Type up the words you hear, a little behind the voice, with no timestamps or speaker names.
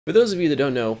For those of you that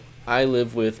don't know, I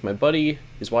live with my buddy,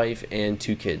 his wife, and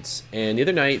 2 kids. And the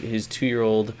other night, his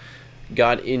 2-year-old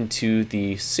got into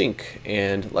the sink,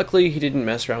 and luckily he didn't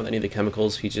mess around with any of the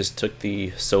chemicals. He just took the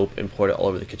soap and poured it all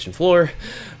over the kitchen floor.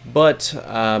 But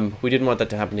we didn't want that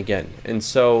to happen again. And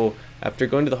so after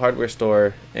going to the hardware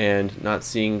store and not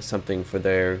seeing something for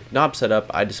their knob setup,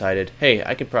 I decided, hey,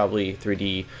 I could probably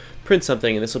 3D print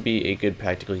something, and this will be a good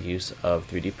practical use of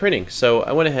 3D printing. So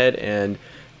I went ahead and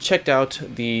checked out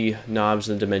the knobs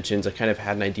and the dimensions. I kind of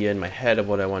had an idea in my head of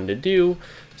what I wanted to do.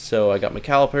 So I got my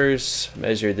calipers,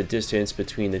 measured the distance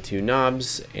between the 2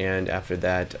 knobs, and after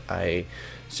that I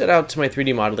set out to my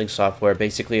 3D modeling software.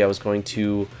 Basically I was going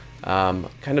to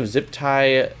kind of zip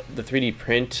tie the 3D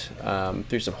print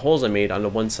through some holes I made onto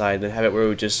one side and then have it where it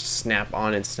would just snap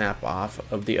on and snap off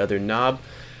of the other knob.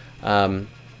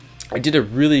 I did a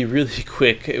really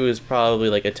quick, it was probably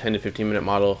like a 10 to 15 minute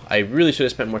model. I really should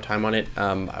have spent more time on it.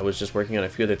 I was just working on a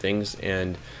few other things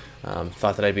and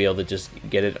thought that I'd be able to just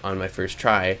get it on my first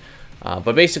try.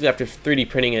 But basically after 3D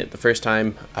printing it the first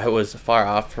time, I was far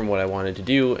off from what I wanted to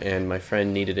do, and my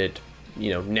friend needed it,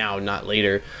 now, not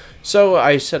later. So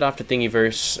I set off to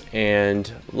Thingiverse,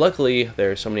 and luckily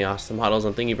there are so many awesome models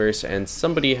on Thingiverse, and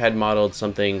somebody had modeled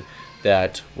something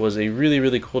that was a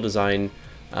really cool design,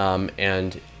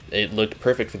 and it looked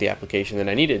perfect for the application that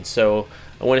I needed. So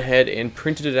I went ahead and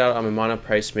printed it out on my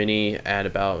monoprice mini at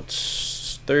about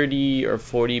 30 or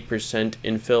 40%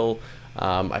 infill.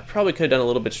 I probably could have done a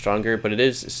little bit stronger, but it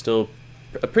is still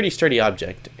a pretty sturdy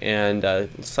object, and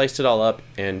sliced it all up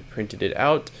and printed it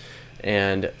out.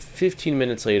 And 15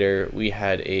 minutes later we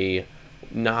had a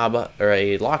knob or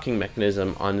a locking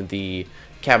mechanism on the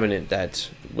cabinet that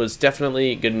was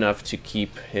definitely good enough to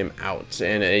keep him out,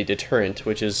 and a deterrent,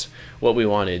 which is what we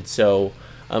wanted. So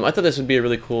I thought this would be a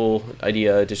really cool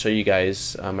idea to show you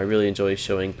guys. I really enjoy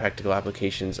showing practical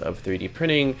applications of 3D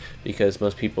printing because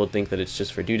most people think that it's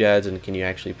just for doodads and can you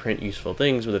actually print useful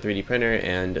things with a 3D printer,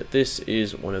 and this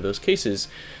is one of those cases.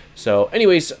 So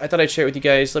anyways, I thought I'd share it with you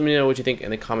guys. Let me know what you think in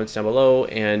the comments down below,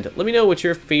 and let me know what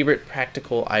your favorite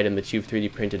practical item that you've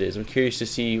 3D printed is. I'm curious to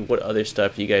see what other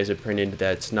stuff you guys have printed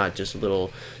that's not just a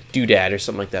little doodad or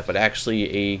something like that, but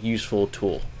actually a useful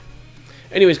tool.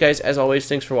 Anyways guys, as always,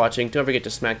 thanks for watching. Don't forget to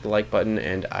smack the like button,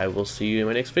 and I will see you in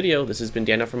my next video. This has been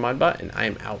Daniel from ModBot, and I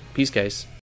am out. Peace guys.